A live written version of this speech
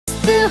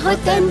हो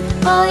तन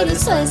और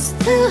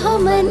स्वस्थ हो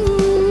मन।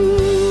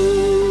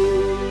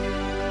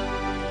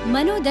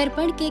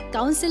 मनोदर्पण के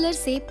काउंसलर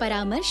से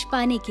परामर्श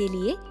पाने के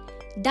लिए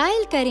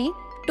डायल करें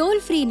टोल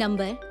फ्री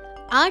नंबर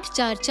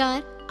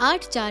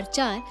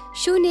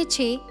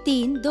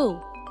 844-844-0632।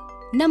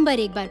 नंबर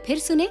एक बार फिर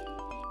सुने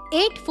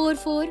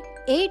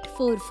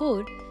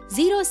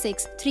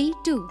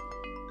 844-844-0632।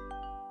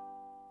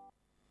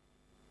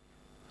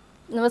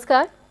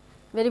 Namaskar.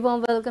 Very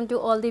warm welcome to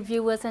all the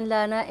viewers and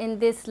learners in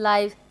this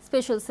live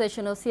special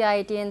session of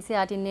CIT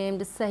NCERT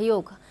named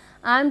Sahyog.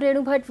 I am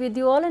Renu Bhatt with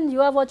you all, and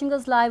you are watching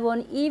us live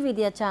on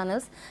eVidya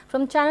channels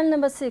from channel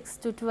number 6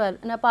 to 12.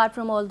 And apart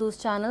from all those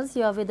channels,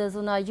 you are with us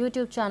on our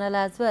YouTube channel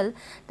as well,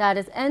 that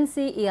is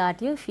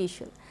NCERT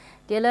Official.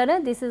 Dear learner,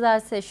 this is our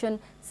session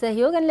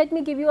Sahyog, and let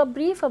me give you a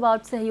brief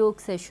about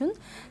Sahyog sessions.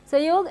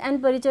 Sahyog and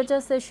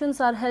Paricharcha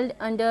sessions are held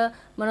under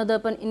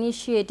MANODARPAN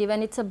initiative,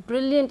 and it's a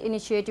brilliant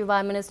initiative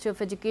by Ministry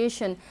of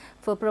Education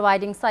for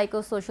providing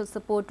psychosocial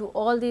support to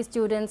all the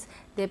students,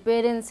 their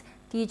parents,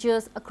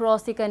 teachers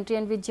across the country,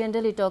 and we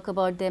generally talk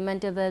about their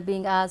mental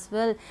well-being as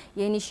well.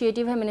 ये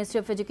initiative है Ministry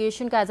of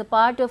Education का as a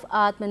part of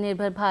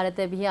Atmanirbhar Bharat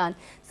Abhiyan.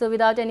 So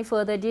without any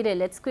further delay,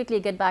 let's quickly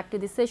get back to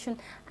this session,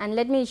 and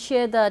let me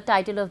share the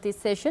title of this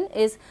session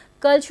is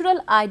Cultural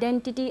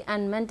Identity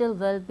and Mental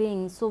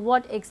Well-being. So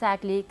what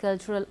exactly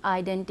cultural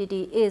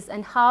identity is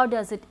and how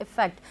does it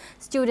affect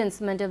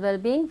students' mental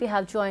well-being? We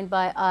have joined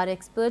by our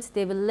experts.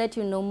 They will let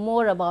you know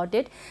more about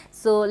it.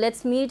 So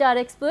let's meet our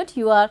expert.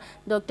 You are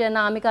Dr.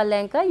 Anamika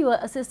Lenka. You are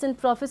Assistant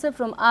Professor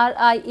from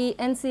RIE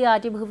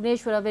NCERT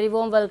Bhubaneswar. A very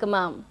warm welcome,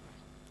 ma'am.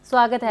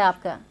 स्वागत है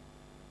आपका.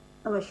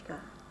 Namaskar.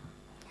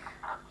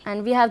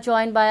 And we have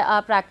joined by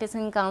our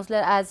practicing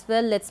counselor as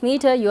well. Let's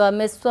meet her. You are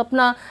Miss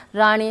Swapna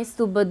Rani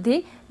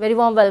Subuddhi. Very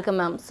warm welcome,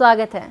 ma'am.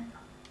 स्वागत है.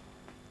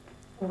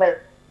 Well.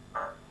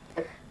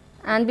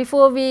 And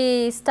before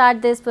we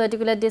start this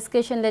particular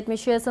discussion, let me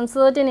share some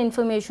certain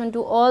information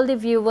to all the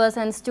viewers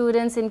and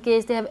students in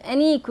case they have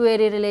any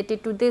query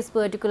related to this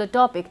particular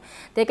topic.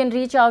 They can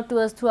reach out to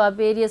us through our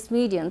various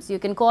mediums. You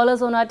can call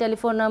us on our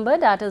telephone number,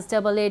 that is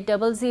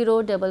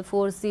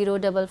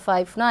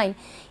 8800440559.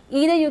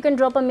 Either you can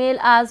drop a mail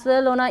as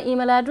well on our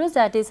email address,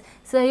 that is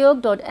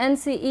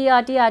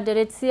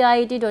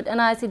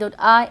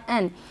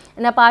sahyog.ncert@cit.nic.in.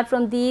 And apart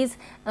from these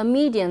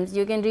mediums,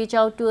 you can reach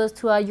out to us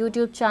through our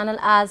YouTube channel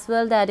as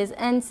well, that is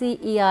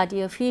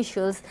NCERT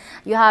Officials.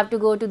 You have to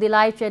go to the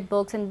live chat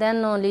box and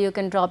then only you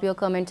can drop your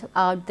comment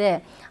out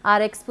there.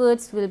 Our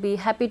experts will be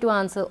happy to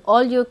answer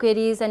all your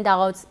queries and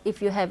doubts if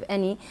you have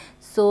any.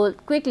 So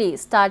quickly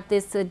start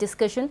this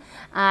discussion.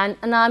 And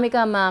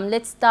Anamika ma'am,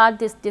 let's start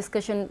this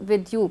discussion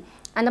with you.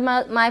 And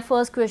my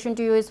first question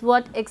to you is,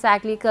 what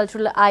exactly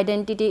cultural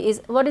identity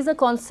is? What is the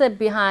concept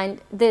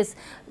behind this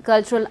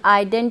cultural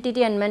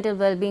identity and mental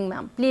well-being,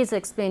 ma'am? Please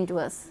explain to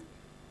us.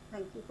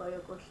 Thank you for your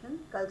question.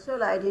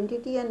 Cultural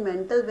identity and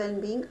mental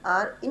well-being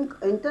are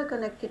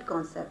interconnected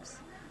concepts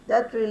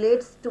that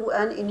relates to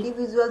an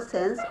individual's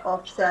sense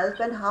of self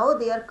and how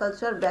their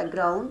cultural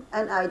background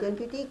and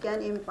identity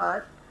can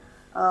impart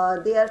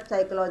their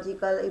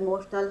psychological,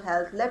 emotional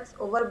health. Let's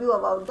overview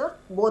about the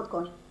both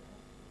concepts.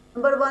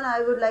 Number one,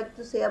 I would like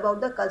to say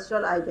about the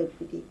cultural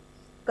identity.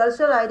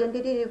 Cultural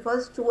identity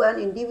refers to an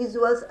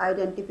individual's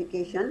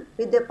identification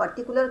with a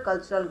particular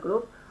cultural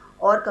group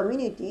or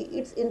community.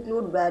 It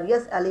includes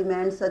various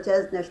elements such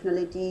as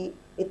nationality,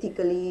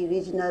 ethnically,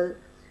 regional,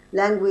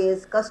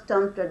 language,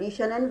 custom,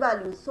 tradition and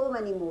values, so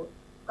many more.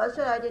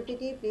 Cultural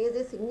identity plays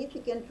a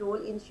significant role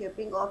in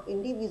shaping of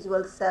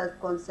individuals'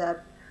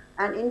 self-concept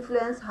and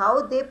influence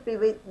how they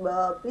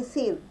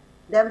perceive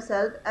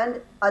themselves and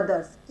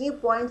others. Key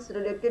points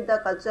related to the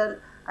cultural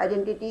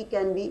identity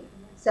can be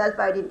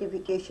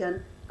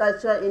self-identification,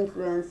 cultural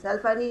influence.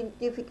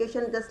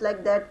 Self-identification, just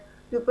like that,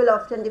 people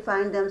often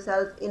define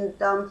themselves in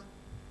terms of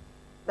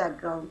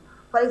background.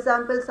 For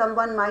example,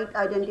 someone might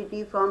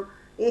identify from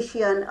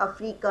Asian,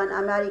 African,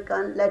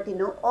 American,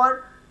 Latino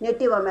or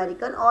Native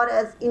American or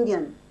as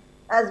Indian,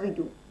 as we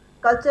do.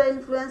 Cultural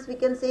influence, we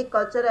can say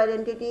cultural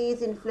identity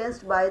is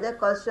influenced by the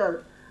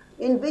culture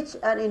in which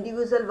an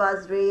individual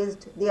was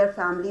raised, their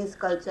family's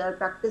culture,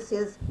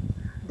 practices,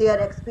 their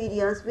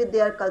experience with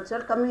their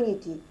cultural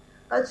community.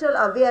 Cultural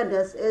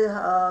awareness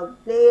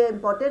play an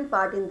important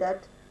part in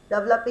that,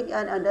 developing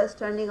an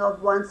understanding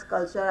of one's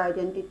cultural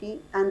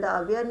identity and the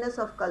awareness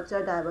of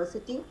cultural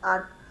diversity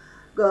are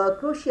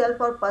crucial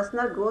for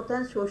personal growth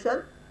and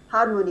social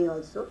harmony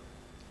also.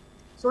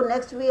 So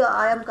next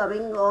I am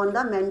coming on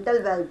the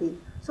mental well-being.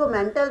 So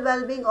mental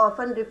well-being,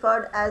 often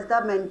referred as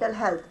the mental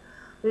health,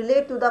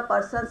 relate to the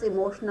person's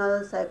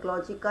emotional,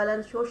 psychological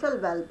and social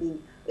well-being.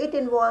 It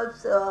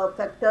involves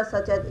factors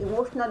such as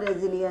emotional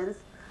resilience,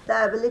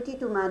 the ability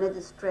to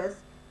manage stress,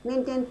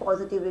 maintain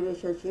positive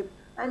relationship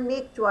and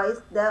make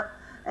choice that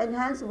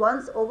enhance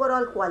one's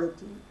overall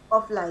quality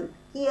of life.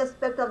 Key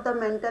aspect of the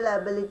mental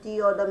ability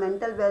or the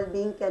mental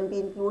well-being can be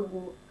include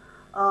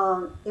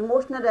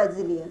emotional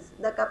resilience,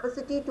 the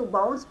capacity to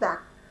bounce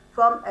back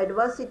from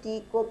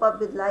adversity, cope up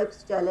with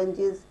life's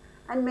challenges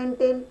and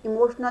maintain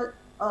emotional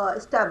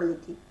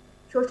stability.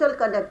 Social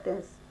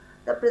connectedness,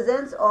 The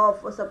presence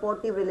of a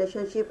supportive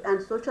relationship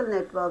and social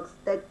networks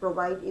that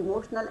provide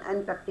emotional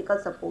and practical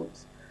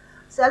supports.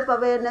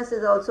 Self-awareness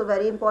is also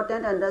very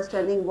important.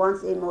 Understanding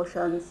one's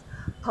emotions,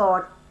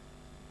 thoughts,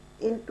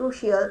 is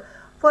crucial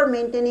for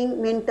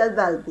maintaining mental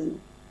well-being.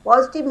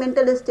 Positive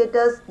mental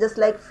status, just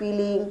like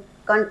feeling,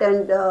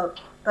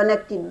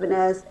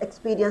 connectedness,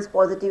 experience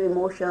positive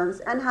emotions,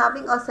 and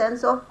having a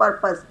sense of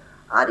purpose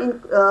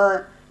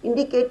are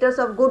indicators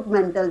of good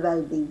mental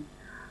well-being.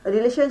 A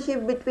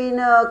relationship between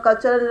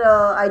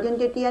cultural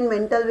identity and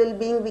mental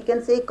well-being, we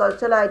can say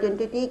cultural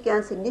identity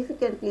can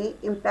significantly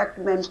impact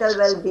mental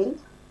well-being.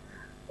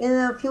 In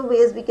a few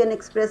ways, we can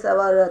express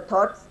our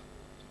thoughts.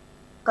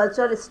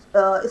 Cultural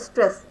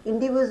stress.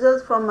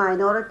 Individuals from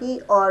minority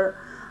or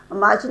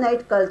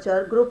marginalized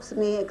culture groups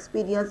may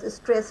experience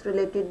stress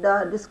related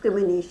to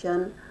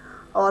discrimination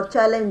or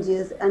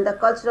challenges and the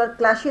cultural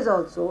clashes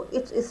also.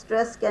 Its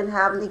stress can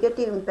have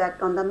negative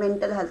impact on the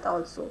mental health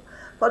also.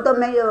 For the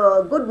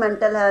good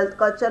mental health,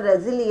 cultural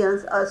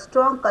resilience, a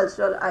strong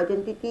cultural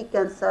identity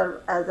can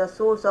serve as a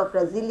source of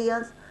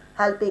resilience,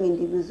 helping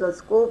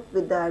individuals cope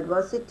with the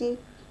adversity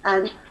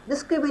and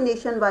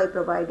discrimination by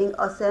providing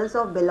a sense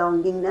of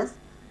belongingness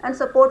and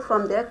support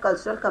from their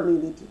cultural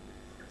community.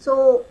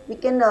 So we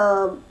can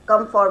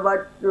come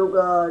forward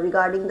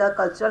regarding the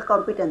cultural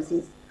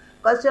competencies.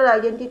 Cultural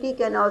identity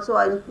can also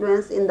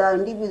influence in the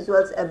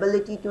individual's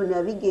ability to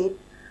navigate,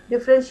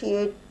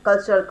 differentiate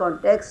cultural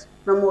context,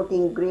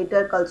 promoting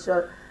greater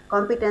cultural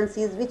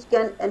competencies which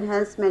can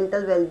enhance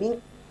mental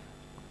well-being.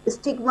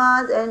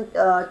 Stigmas and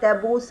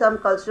taboos. Some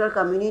cultural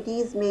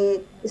communities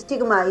may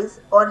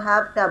stigmatize or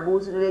have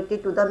taboos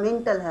related to the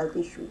mental health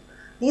issue.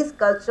 These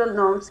cultural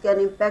norms can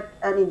impact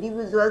an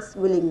individual's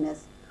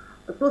willingness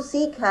to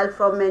seek help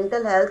from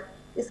mental health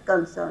is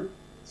concerned.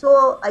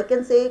 So I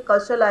can say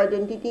cultural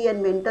identity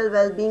and mental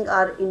well-being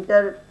are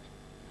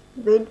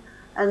intertwined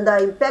and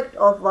the impact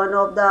of one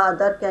of the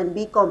other can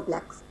be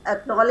complex.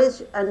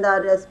 Acknowledge and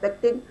the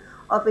respecting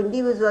of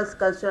individuals'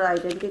 cultural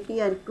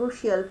identity and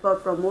crucial for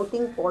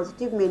promoting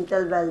positive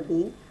mental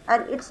well-being,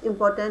 and it's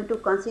important to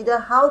consider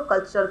how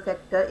cultural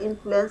factors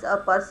influence a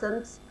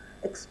person's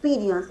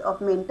experience of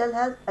mental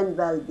health and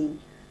well-being.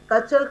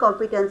 Cultural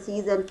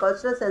competencies and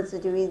cultural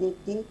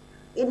sensitivity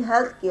in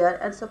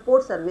healthcare and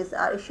support service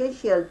are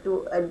essential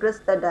to address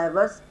the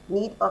diverse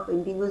needs of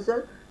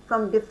individuals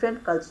from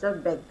different cultural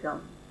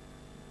backgrounds.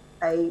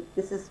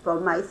 This is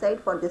from my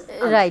side for this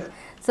answer. Right.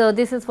 So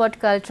this is what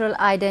cultural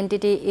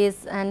identity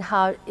is and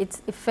how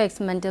it affects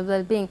mental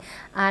well-being.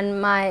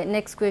 And my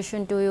next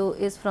question to you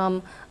is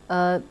from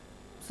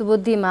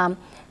Subuddhi ma'am.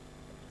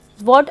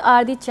 What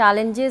are the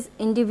challenges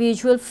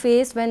individuals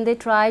face when they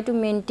try to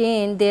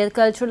maintain their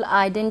cultural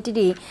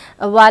identity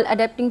while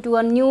adapting to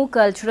a new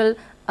cultural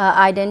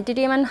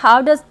identity, and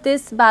how does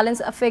this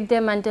balance affect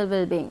their mental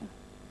well-being?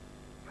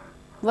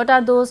 What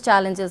are those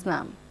challenges,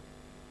 ma'am?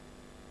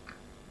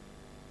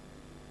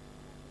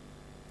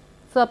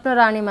 Swapna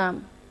Rani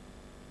ma'am.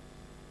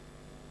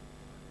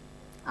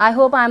 I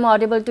hope I am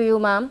audible to you,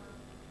 ma'am.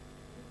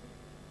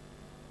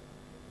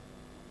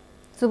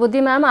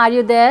 Subuddhi ma'am, are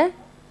you there?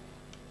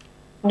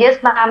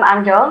 Yes, ma'am,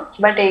 I'm here,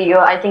 but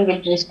I think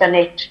it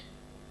disconnect.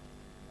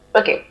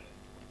 Okay.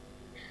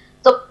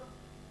 So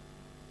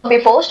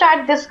before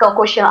start this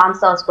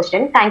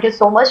question, thank you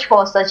so much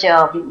for such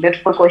a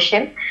beautiful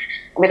question.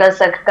 Because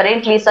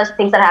currently such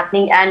things are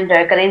happening, and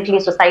currently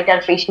society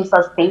are facing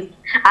such things.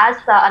 As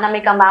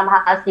Anamika ma'am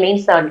has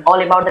mentioned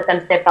all about the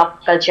concept of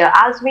culture.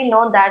 As we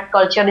know that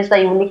culture is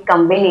a unique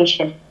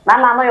combination.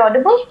 Ma'am, am I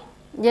audible?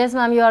 Yes,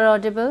 ma'am, you are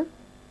audible.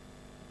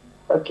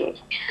 Okay.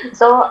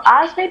 So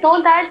as we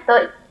know that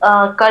the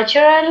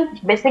cultural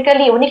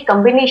basically unique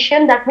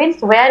combination, that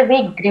means where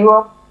we grew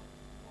up,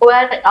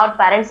 where our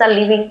parents are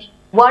living,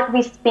 what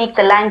we speak,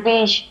 the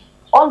language,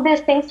 all these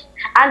things,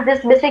 and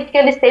this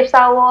basically shapes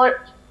our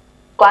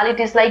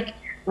qualities like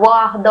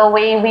the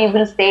way we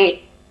will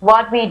say,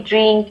 what we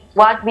drink,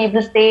 what we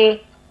will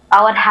say,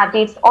 our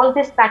habits, all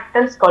these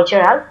factors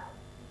cultural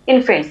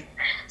influence.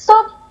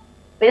 So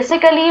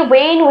basically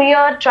when we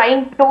are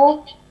trying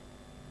to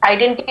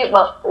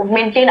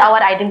maintain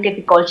our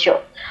identity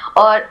culture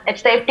or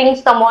accepting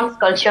someone's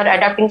culture,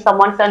 adapting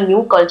someone's a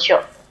new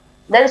culture,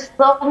 there's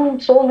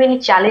so many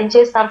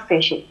challenges are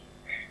facing,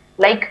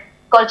 like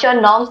culture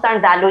norms and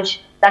values.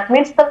 That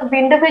means the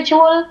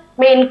individual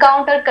may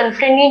encounter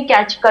conflicting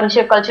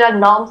cultural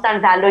norms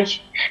and values,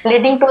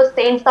 leading to a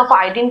sense of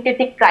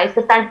identity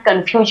crisis and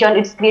confusion.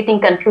 It's creating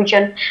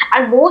confusion.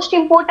 And most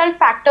important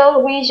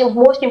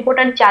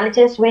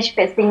challenges which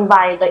facing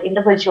by the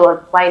individual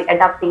while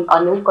adapting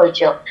a new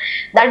culture,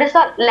 that is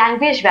a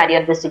language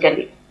barrier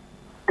basically.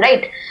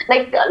 Right,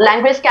 like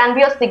language can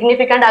be a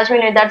significant, as we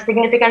know, that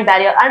significant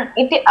barrier, and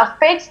it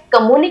affects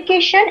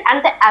communication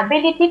and the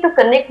ability to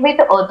connect with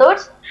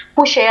others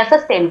who share the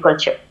same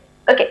culture.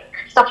 Okay,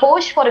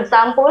 suppose for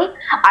example,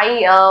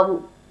 I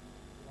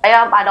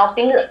am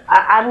adopting,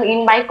 I'm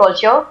in my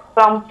culture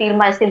from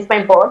since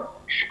my birth.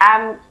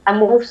 I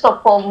move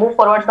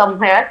forward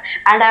somewhere,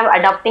 and I'm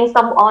adopting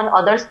some on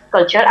others'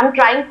 culture. I'm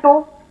trying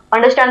to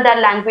understand their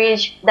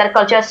language, their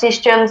culture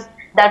systems,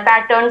 their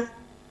patterns.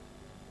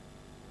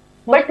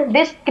 But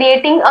this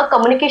creating a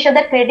communication,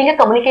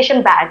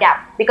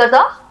 gap because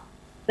of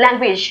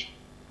language.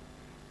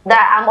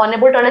 That I'm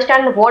unable to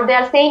understand what they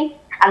are saying,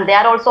 and they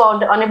are also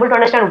unable to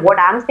understand what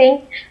I'm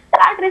saying.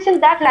 That reason,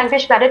 that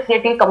language barrier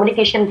creating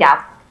communication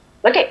gap.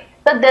 Okay,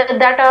 so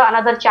that are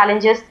another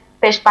challenges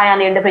faced by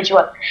an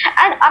individual.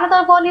 And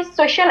another one is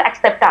social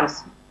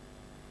acceptance.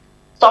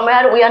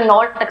 Somewhere we are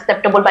not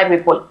acceptable by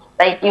people.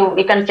 Like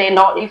you can say,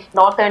 no, if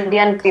North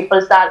Indian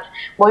peoples are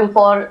going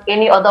for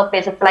any other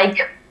places like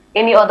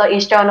any other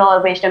Eastern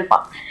or Western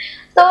part.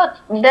 So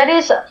there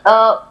is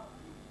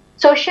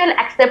social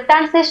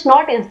acceptance is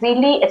not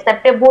easily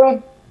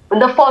acceptable in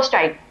the first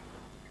time.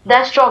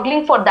 They're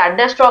struggling for that.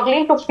 They're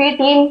struggling to fit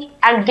in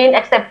and gain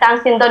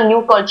acceptance in the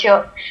new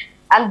culture.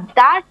 And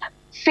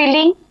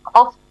feeling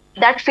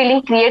that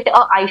feeling create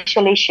a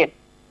isolation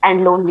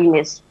and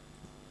loneliness.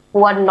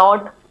 Who are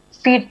not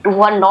fit,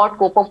 who are not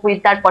cope up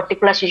with that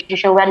particular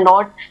situation,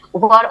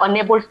 who are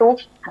unable to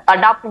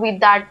adapt with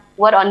that,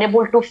 who are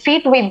unable to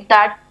fit with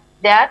that,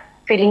 they are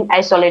feeling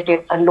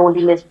isolated and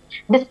loneliness.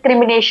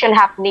 Discrimination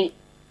happening,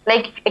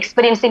 like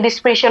experiencing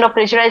discrimination or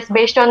prejudice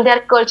based on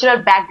their cultural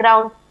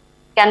background,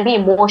 can be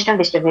emotional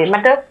distress.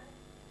 Matter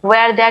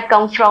where they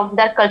come from,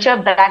 their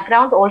cultural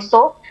background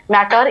also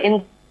matter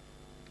in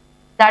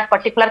that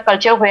particular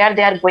culture where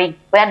they are going,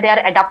 where they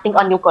are adapting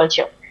a new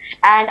culture.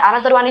 And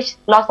another one is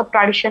loss of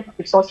tradition.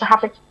 It's also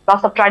happened.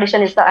 Loss of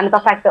tradition is another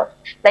factor.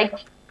 Like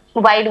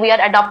while we are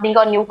adopting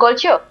a new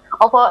culture,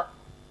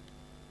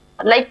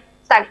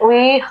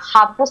 we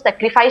have to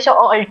sacrifice or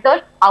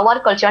alter our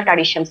cultural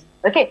traditions.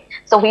 Okay,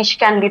 so which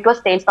can lead to a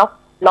sense of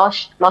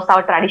loss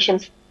our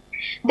traditions.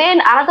 Then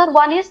another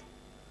one is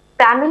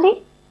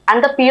family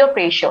and the peer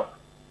pressure,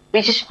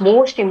 which is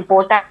most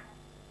important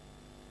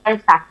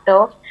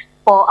factor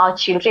for our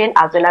children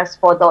as well as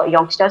for the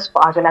youngsters,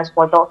 as well as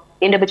for the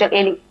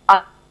individual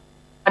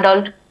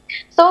adult.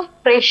 So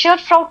pressure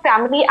from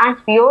family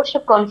and peers to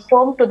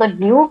conform to the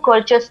new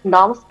culture's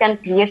norms can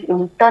create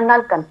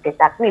internal conflict.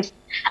 That means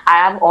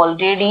I am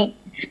already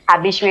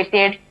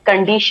habituated,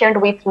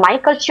 conditioned with my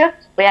culture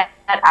where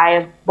I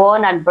am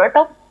born and brought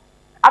up.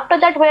 After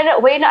that,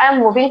 when I am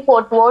moving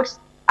forward towards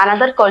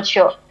another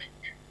culture,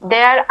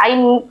 there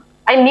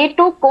I need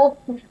to cope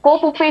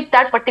up with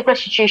that particular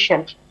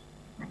situation.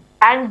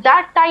 And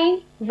that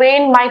time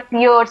when my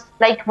peers,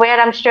 like where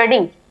I'm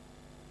studying,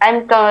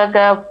 I'm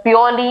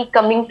purely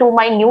coming to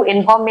my new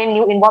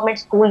environment,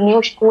 school,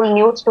 new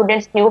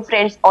students, new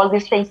friends, all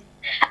these things.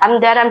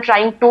 I'm there, I'm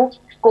trying to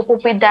cope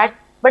up with that.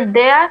 But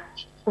there,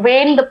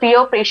 when the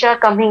peer pressure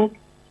coming,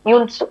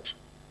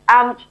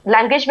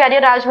 language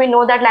barrier, as we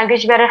know that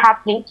language barrier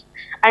happening,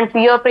 and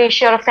peer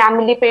pressure,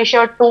 family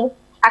pressure to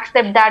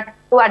accept that,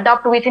 to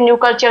adapt with new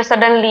culture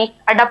suddenly,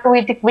 adapt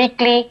with it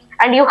quickly,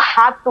 and you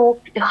have to,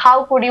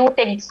 how could you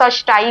take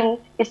such time,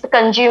 it's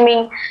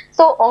consuming.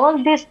 So all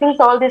these things,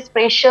 all these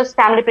pressures,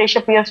 family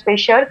pressure, peer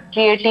pressure,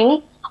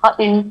 creating an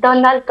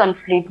internal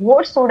conflict.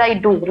 What should I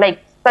do?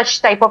 Like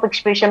such type of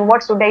expression,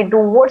 what should I do?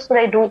 What should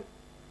I do?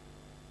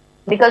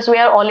 Because we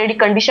are already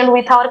conditioned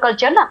with our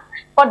culture now.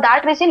 For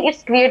that reason,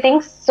 it's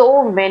creating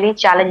so many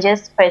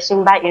challenges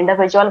facing by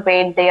individual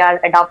when they are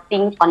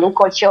adopting a new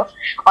culture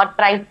or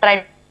try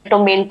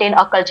to maintain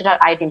a cultural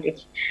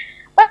identity.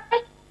 But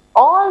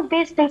all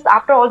these things,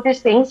 after all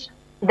these things,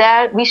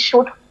 there we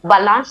should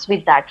balance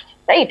with that,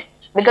 right?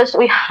 Because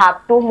we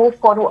have to move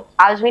forward.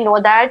 As we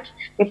know that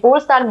people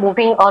are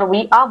moving, or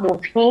we are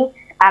moving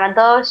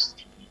another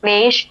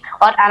place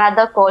or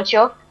another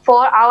culture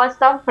for our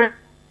some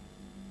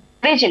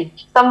region,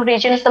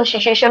 some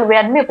situation we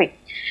are moving.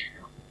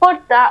 For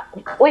that,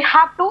 we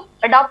have to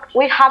adopt,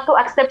 we have to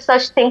accept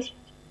such things.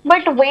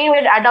 But when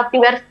we're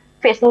adopting, we're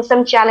facing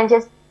some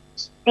challenges.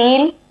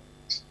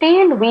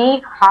 Still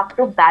we have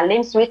to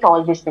balance with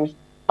all these things.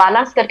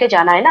 Balance करके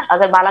जाना है ना.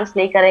 अगर balance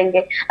नहीं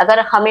करेंगे, अगर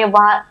हमें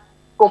वहाँ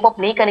cope up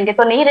नहीं करेंगे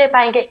तो नहीं रह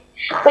पाएंगे.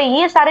 तो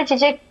ये सारी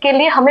चीजें के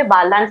लिए हमें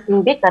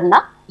balancing भी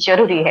करना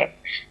जरूरी है.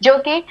 जो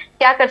कि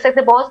क्या कर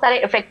सकते, बहुत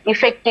सारे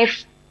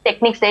effective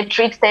टेक्निक्स है,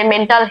 ट्रिक्स है,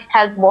 मेंटल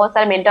हेल्थ, बहुत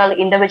सारे मेंटल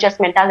इंडिविजुअल्स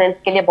मेंटल हेल्थ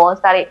के लिए बहुत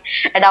सारे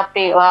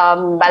एडाप्टिव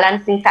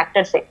बैलेंसिंग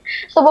फैक्टर्स है.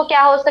 तो वो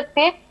क्या हो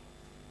सकते हैं,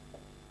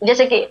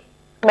 जैसे कि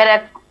मेरा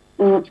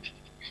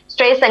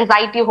स्ट्रेस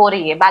एंजाइटी हो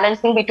रही है,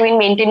 balancing between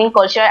maintaining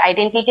cultural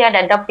identity and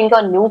adopting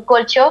a new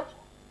culture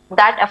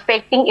that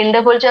affecting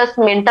individuals'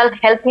 mental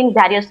health in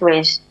various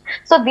ways.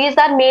 So these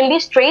are mainly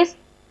stress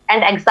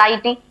and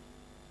anxiety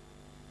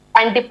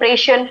and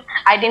depression,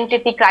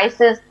 identity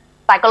crisis,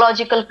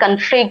 psychological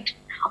conflict,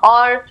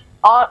 or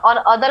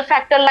other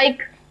factor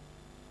like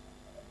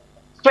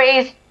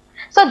stress.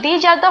 So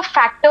these are the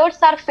factors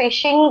are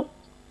facing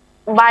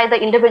by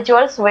the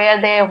individuals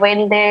where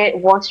when they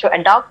want to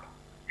adopt,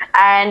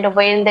 and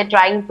when they're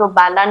trying to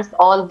balance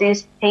all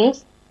these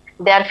things,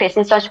 they are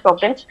facing such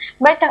problems.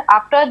 But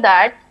after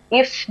that,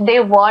 if they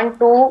want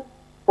to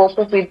cope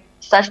up with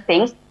such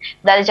things,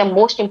 that is the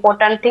most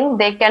important thing.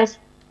 They can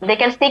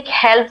seek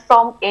help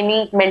from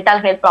any mental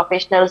health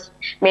professionals,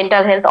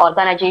 mental health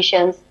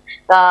organizations,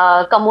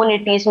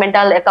 communities,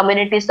 mental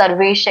community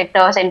service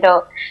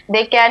center.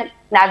 They can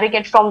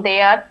navigate from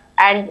there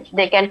and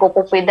they can cope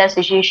up with the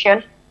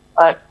situation.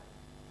 Uh,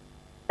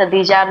 so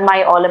these are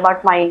my all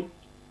about my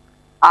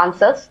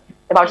answers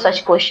about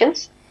such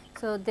questions.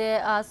 So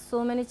there are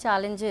so many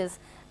challenges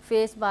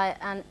faced by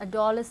an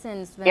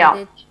adolescents when Yeah.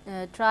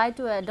 they try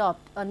to adopt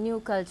a new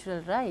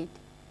cultural, right?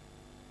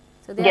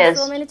 So there are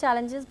so Yes. many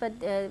challenges, but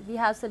we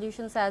have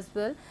solutions as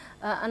well.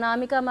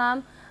 Anamika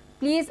ma'am,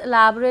 please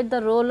elaborate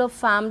the role of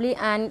family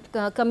and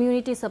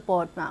community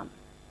support, ma'am.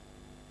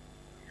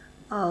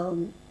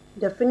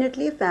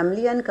 Definitely,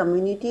 family and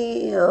community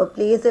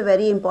plays a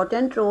very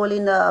important role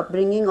in the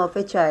upbringing of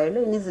a child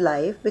in his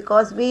life,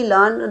 because we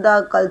learn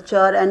the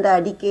culture and the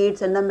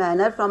etiquettes and the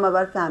manner from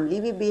our family.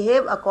 We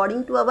behave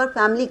according to our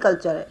family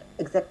culture.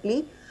 Exactly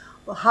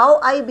how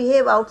I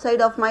behave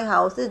outside of my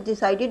house is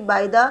decided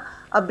by the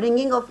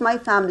upbringing of my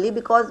family,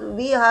 because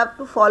we have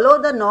to follow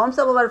the norms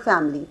of our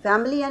family.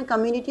 Family and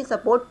community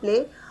support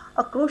play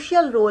a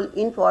crucial role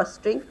in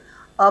fostering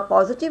a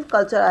positive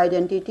cultural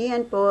identity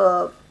and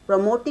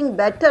promoting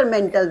better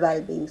mental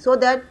well-being. So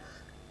that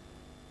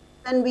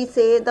when we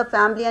say the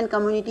family and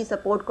community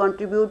support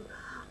contribute,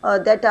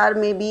 that are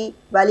maybe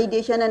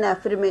validation and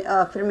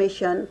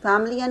affirmation.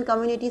 Family and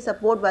community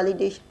support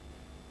validation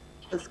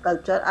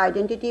culture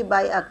identity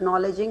by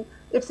acknowledging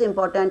its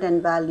importance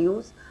and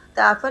values.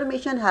 The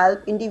affirmation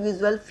help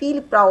individual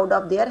feel proud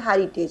of their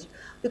heritage,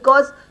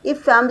 because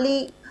if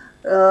family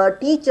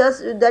teach us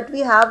that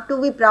we have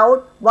to be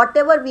proud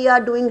whatever we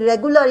are doing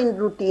regular in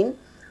routine,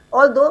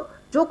 although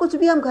जो कुछ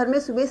भी हम घर में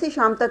सुबह से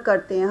शाम तक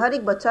करते हैं, हर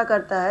एक बच्चा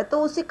करता है, तो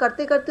उसे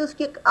करते करते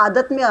उसकी एक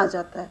आदत में आ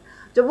जाता है.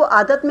 जब वो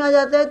आदत में आ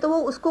जाता है तो वो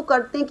उसको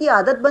करते हैं कि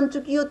आदत बन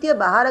चुकी होती है.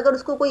 बाहर अगर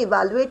उसको कोई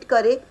इवैल्यूएट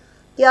करे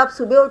कि आप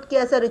सुबह उठ के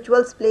ऐसा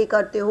रिचुअल्स प्ले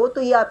करते हो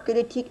तो ये आपके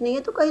लिए ठीक नहीं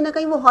है, तो कहीं ना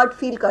कहीं वो हर्ट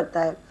फील करता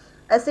है.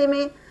 ऐसे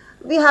में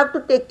we have to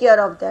take care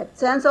of that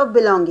sense of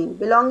belonging.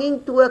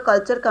 Belonging to a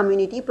culture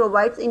community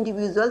provides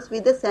individuals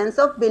with a sense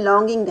of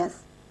belongingness.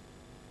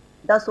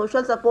 The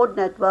social support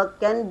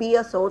network can be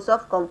a source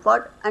of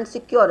comfort and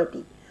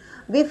security.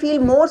 We feel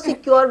more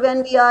secure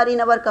when we are in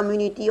our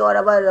community or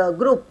our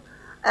group.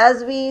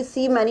 As we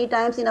see many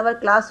times in our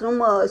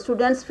classroom,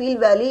 students feel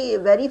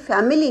very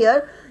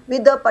familiar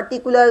with a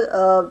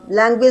particular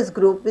language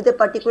group, with a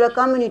particular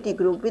community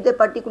group, with a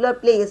particular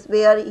place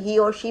where he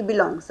or she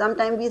belongs.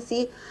 Sometimes we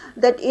see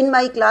that in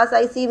my class,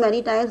 I see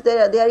many times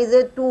there is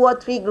a 2 or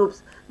 3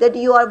 groups that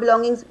you are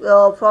belonging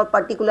for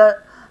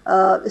particular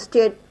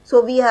state.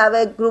 So we have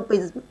a group,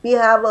 we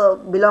have a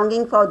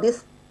belonging for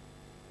this,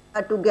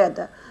 are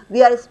together.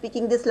 We are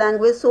speaking this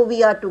language, so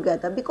we are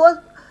together. Because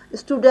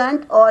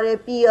student or a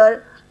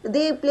peer,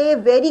 they play a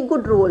very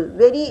good role,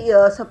 very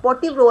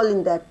supportive role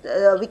in that.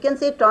 We can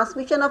say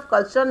transmission of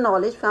cultural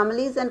knowledge.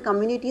 Families and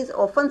communities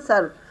often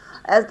serve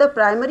as the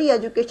primary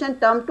education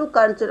term to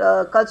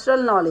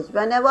cultural knowledge.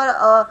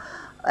 Whenever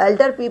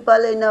elder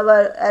people in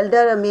our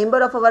elder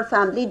member of our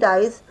family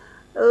dies,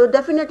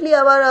 definitely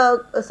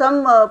our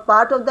some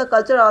part of the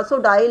culture also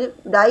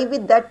die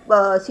with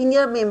that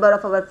senior member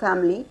of our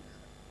family.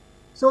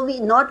 So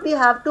we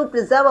have to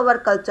preserve our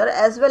culture,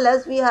 as well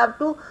as we have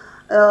to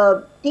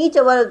teach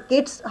our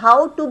kids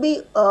how to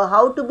be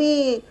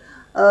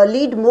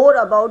lead more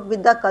about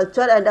with the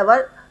culture and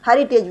our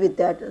heritage with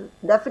that.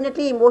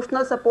 Definitely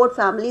emotional support,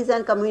 families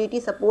and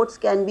community supports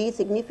can be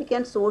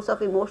significant source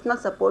of emotional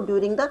support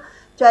during the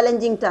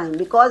challenging time,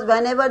 because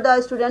whenever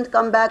the students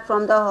come back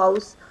from the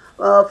house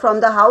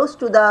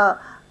to the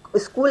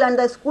school and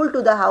the school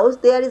to the house,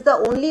 there is the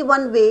only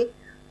one way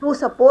to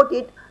support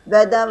it,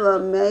 whether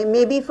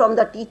maybe from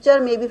the teacher,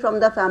 maybe from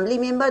the family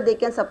member. They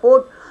can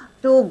support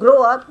to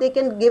grow up, they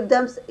can give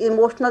them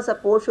emotional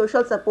support,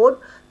 social support.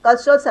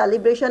 Cultural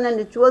celebration and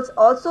rituals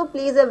also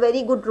plays a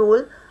very good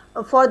role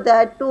for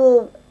that,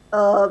 to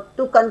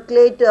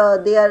conclate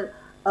their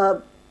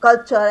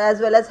culture as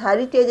well as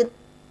heritage,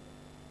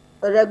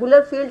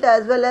 regular field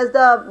as well as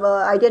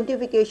the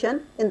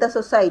identification in the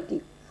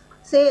society.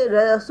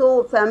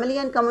 So family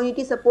and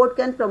community support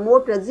can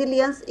promote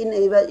resilience in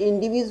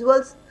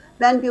individuals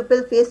when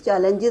people face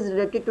challenges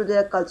related to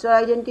their cultural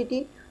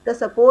identity. The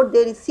support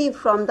they receive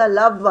from the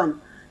loved one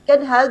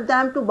can help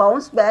them to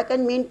bounce back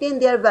and maintain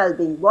their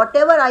well-being.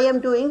 Whatever I am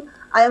doing,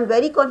 I am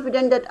very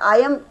confident that I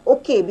am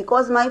okay,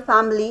 because my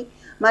family,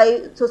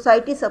 my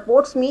society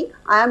supports me.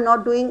 I am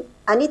not doing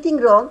anything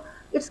wrong.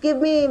 It's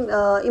give me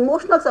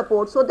emotional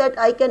support so that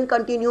I can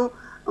continue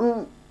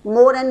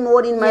more and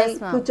more in my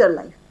future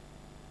life.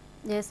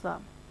 Yes,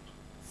 ma'am.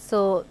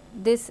 So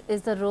this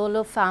is the role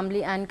of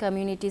family and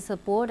community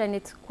support, and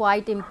it's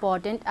quite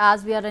important.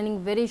 As we are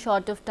running very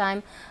short of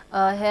time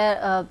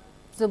here,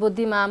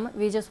 Subudhi ma'am,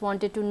 we just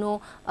wanted to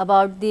know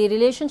about the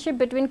relationship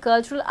between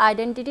cultural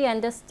identity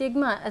and the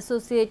stigma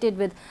associated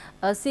with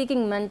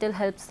seeking mental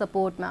health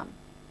support, ma'am.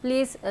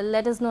 Please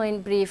let us know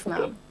in brief,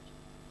 ma'am.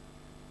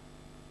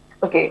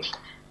 Okay,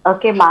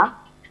 ma'am.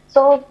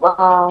 So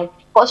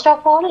first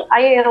of all,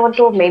 I want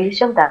to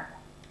mention that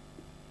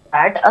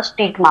a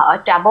stigma,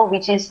 a taboo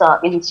which is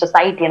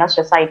in our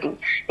society,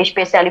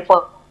 especially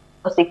for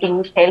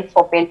seeking help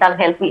for mental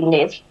health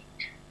illness,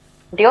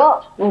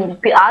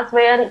 as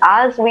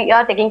we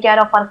are taking care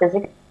of our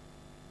physical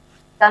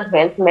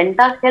health,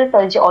 mental health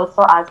is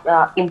also as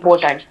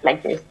important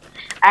like this,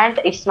 and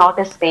it's not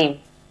the same.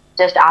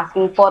 Just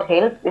asking for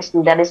help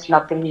there is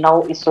nothing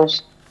no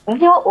issues.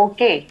 You're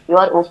okay. You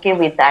are okay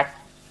with that.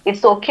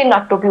 It's okay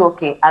not to be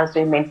okay, as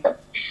we mentioned.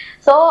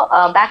 So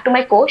back to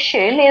my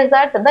question is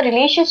that the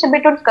relationship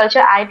between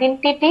culture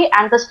identity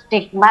and the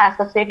stigma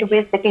associated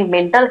with seeking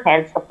mental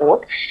health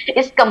support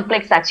is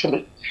complex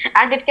actually,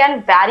 and it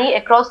can vary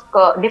across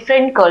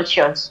different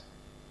cultures.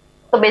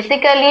 So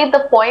basically,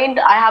 the point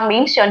I have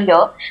mentioned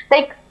here,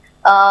 like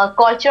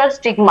cultural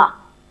stigma,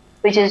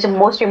 which is the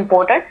most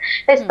important.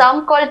 That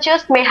some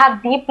cultures may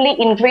have deeply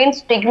ingrained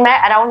stigma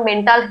around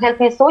mental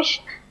health issues.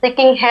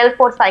 Seeking help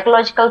for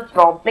psychological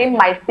problem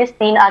might be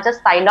seen as a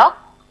sign of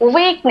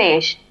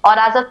weakness or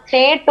as a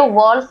threat to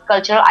one's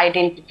cultural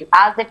identity,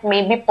 as it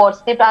may be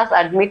perceived as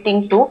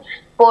admitting to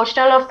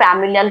personal or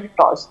familial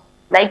flaws.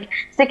 Like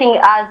seeking,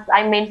 as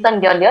I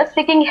mentioned earlier,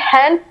 seeking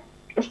help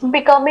is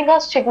becoming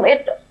a stigma.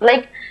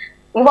 Like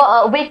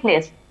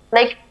weakness,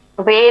 like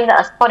when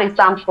for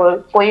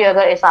example कोई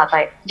अगर ऐसा आता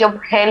है जब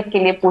help के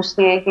लिए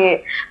पूछती है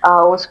कि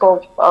उसको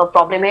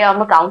प्रॉब्लम है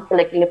हम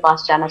काउंसलर के लिए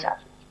पास जाना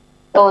चाहते हैं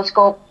तो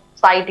उसको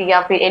साइट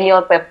या फिर एनी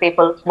और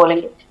पीपल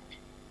बोलेंगे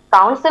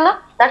counselor,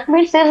 that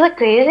means is a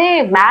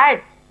crazy mad,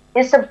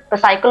 is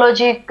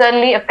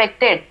psychologically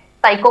affected,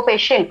 psycho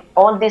patient,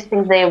 all these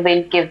things they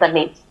will give the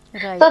names.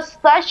 Right. So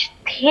such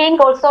thing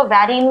also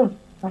vary in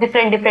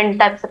different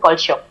types of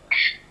culture.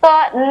 So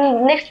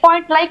next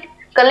point, like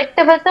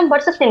collectivism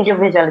versus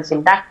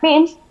individualism. That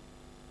means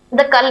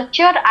the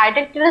culture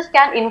identities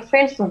can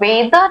influence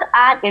whether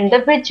an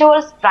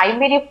individual's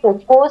primary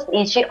focus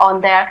is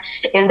on their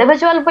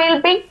individual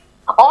well-being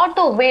or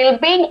the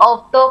well-being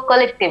of the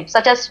collective,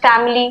 such as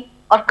family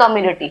or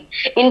community.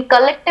 In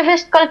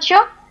collectivist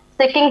culture,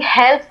 seeking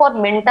help for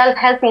mental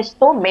health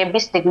issues may be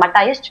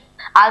stigmatized,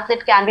 as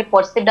it can be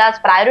perceived as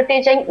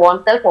prioritizing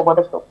oneself over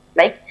the group.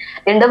 Like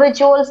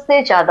individuals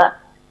से ज़्यादा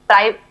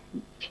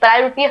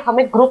priority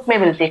हमें group में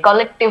मिलती है,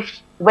 collective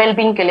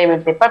wellbeing के लिए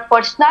मिलती है, पर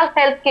पर्सनल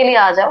हेल्थ के लिए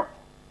आ जाओ,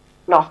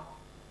 no,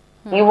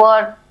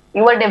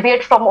 you are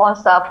deviate from our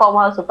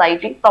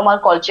society, from our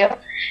culture.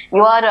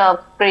 You are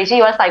crazy,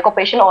 you are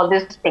psychopatient, all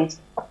these things.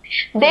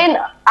 Then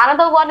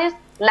another one is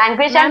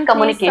language and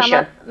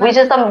communication, which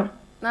is the.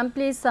 Ma'am,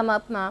 please sum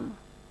up, ma'am.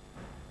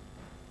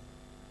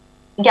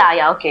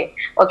 Yeah, okay,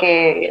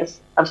 yes,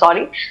 I'm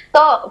sorry.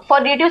 So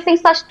for reducing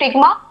such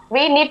stigma,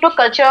 we need to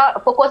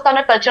focus on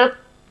a cultural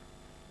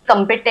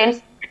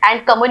competence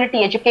and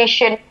community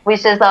education,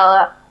 which is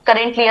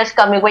currently is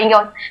going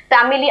on.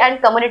 Family and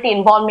community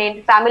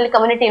involvement,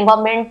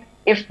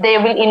 if they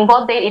will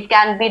involve, it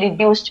can be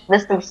reduced.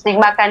 This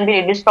stigma can be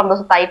reduced from the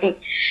society.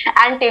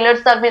 And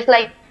tailored service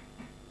like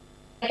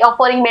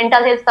offering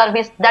mental health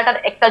service that are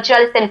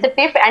culturally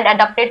sensitive and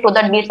adapted to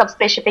the needs of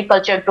specific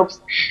cultural groups.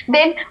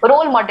 Then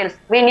role models.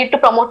 We need to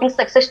promoting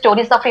success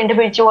stories of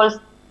individuals.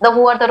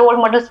 Who are the role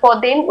models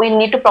for them? We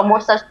need to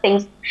promote such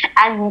things.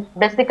 And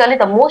basically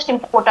the most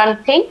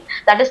important thing,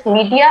 that is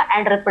media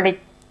and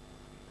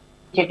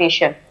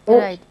representation.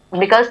 Right.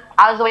 Because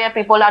as where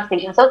people are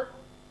thinking. So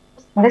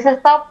this is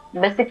the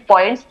basic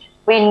points.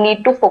 We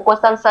need to focus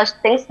on such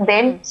things.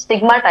 Then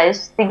stigma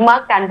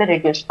can be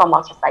reduced from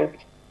our society.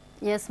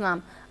 Yes,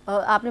 ma'am.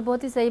 आपने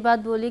बहुत ही सही बात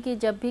बोली कि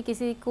जब भी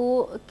किसी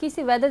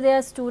whether they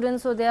are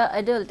students or they are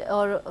adult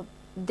or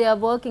they are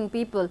working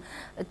people,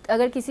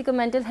 अगर किसी को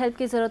mental help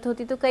की ज़रूरत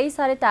होती तो कई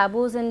सारे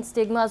taboos and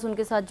stigmas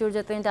उनके साथ जुड़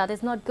जाते हैं. That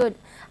is not good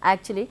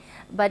actually,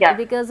 but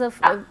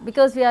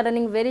because we are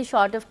running very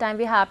short of time,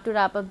 we have to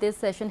wrap up this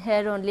session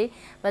here only.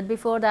 But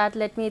before that,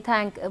 let me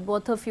thank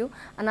both of you,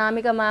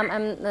 Anamika ma'am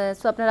and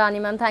Swapna Rani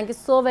ma'am. Thank you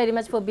so very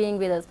much for being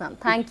with us, ma'am.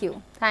 Thank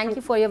you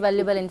for your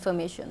valuable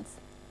information.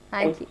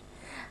 Thank you.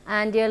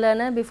 And dear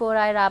learner, before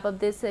I wrap up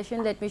this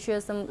session, let me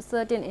share some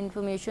certain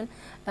information,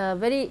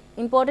 very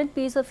important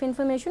piece of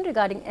information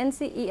regarding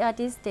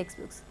NCERT's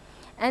textbooks.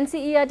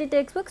 NCERT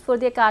textbooks for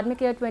the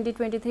academic year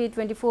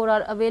 2023-24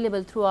 are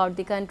available throughout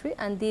the country,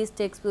 and these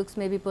textbooks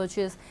may be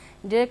purchased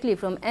directly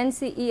from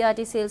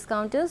NCERT sales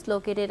counters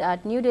located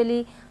at New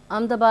Delhi,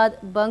 Ahmedabad,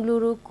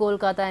 Bengaluru,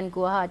 Kolkata and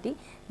Guwahati.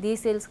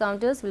 These sales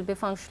counters will be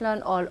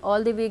functional on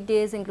all the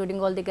weekdays,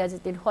 including all the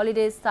gazetted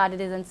holidays,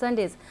 Saturdays and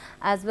Sundays,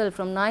 as well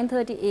from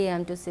 9:30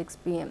 AM to 6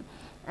 PM.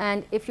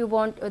 And if you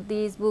want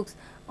these books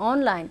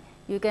online,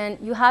 you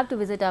have to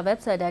visit our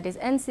website, that is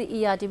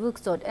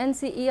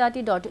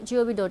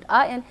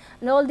ncertbooks.ncert.gov.in,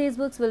 and all these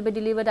books will be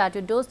delivered at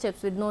your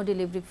doorsteps with no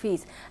delivery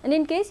fees. And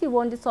in case you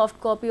want the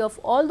soft copy of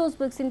all those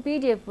books in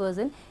PDF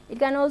version, it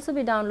can also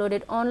be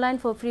downloaded online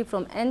for free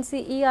from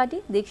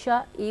NCERT,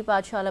 Diksha,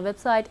 ePathshala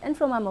website and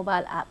from our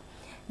mobile app.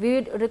 We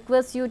would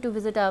request you to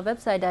visit our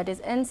website, that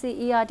is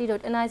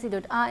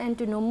ncert.nic.in,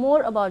 to know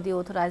more about the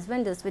authorized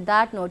vendors. With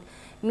that note,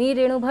 me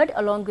Renu Bhatt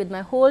along with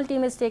my whole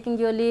team is taking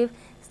your leave.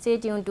 Stay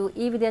tuned to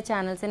eVidya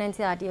channels and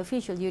NCERT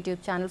official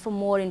YouTube channel for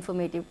more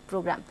informative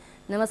program.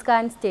 Namaskar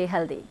and stay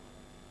healthy.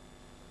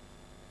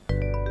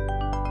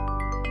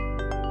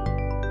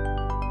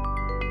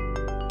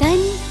 तन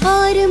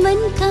और मन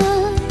का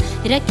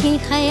रखें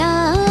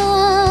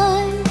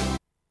ख्याल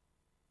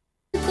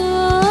को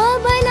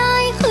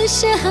बनाए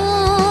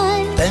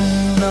खुशहाल।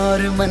 तन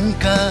और मन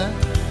का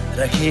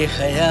रखे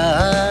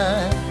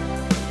ख्याल,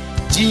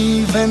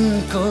 जीवन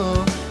को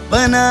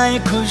बनाए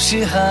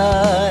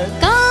खुशहाल।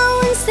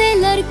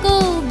 काउंसलर को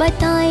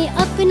बताए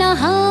अपना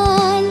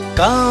हाल,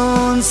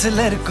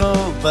 काउंसलर को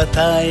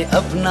बताए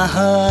अपना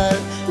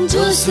हाल।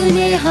 जो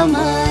सुने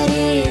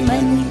हमारे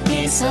मन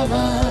के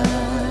सवाल।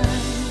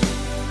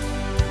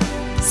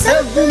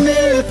 सब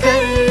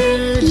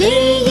मिलकर ले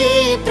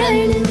ये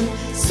प्रण,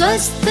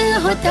 स्वस्थ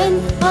हो तन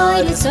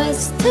और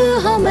स्वस्थ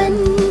हो मन।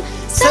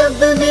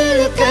 सब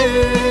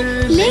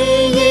मिलकर ले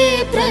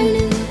ये प्रण,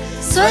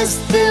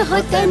 स्वस्थ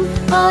हो तन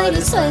और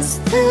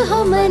स्वस्थ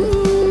हो मन।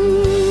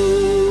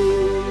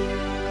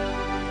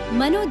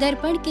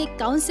 मनोदर्पण के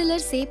काउंसलर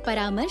से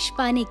परामर्श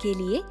पाने के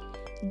लिए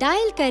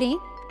डायल करें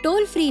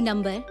टोल फ्री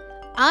नंबर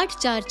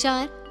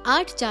 844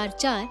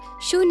 844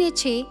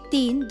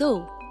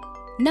 0632।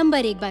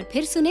 नंबर एक बार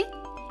फिर सुने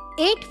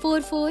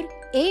 844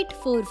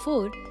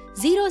 844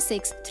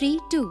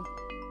 0632।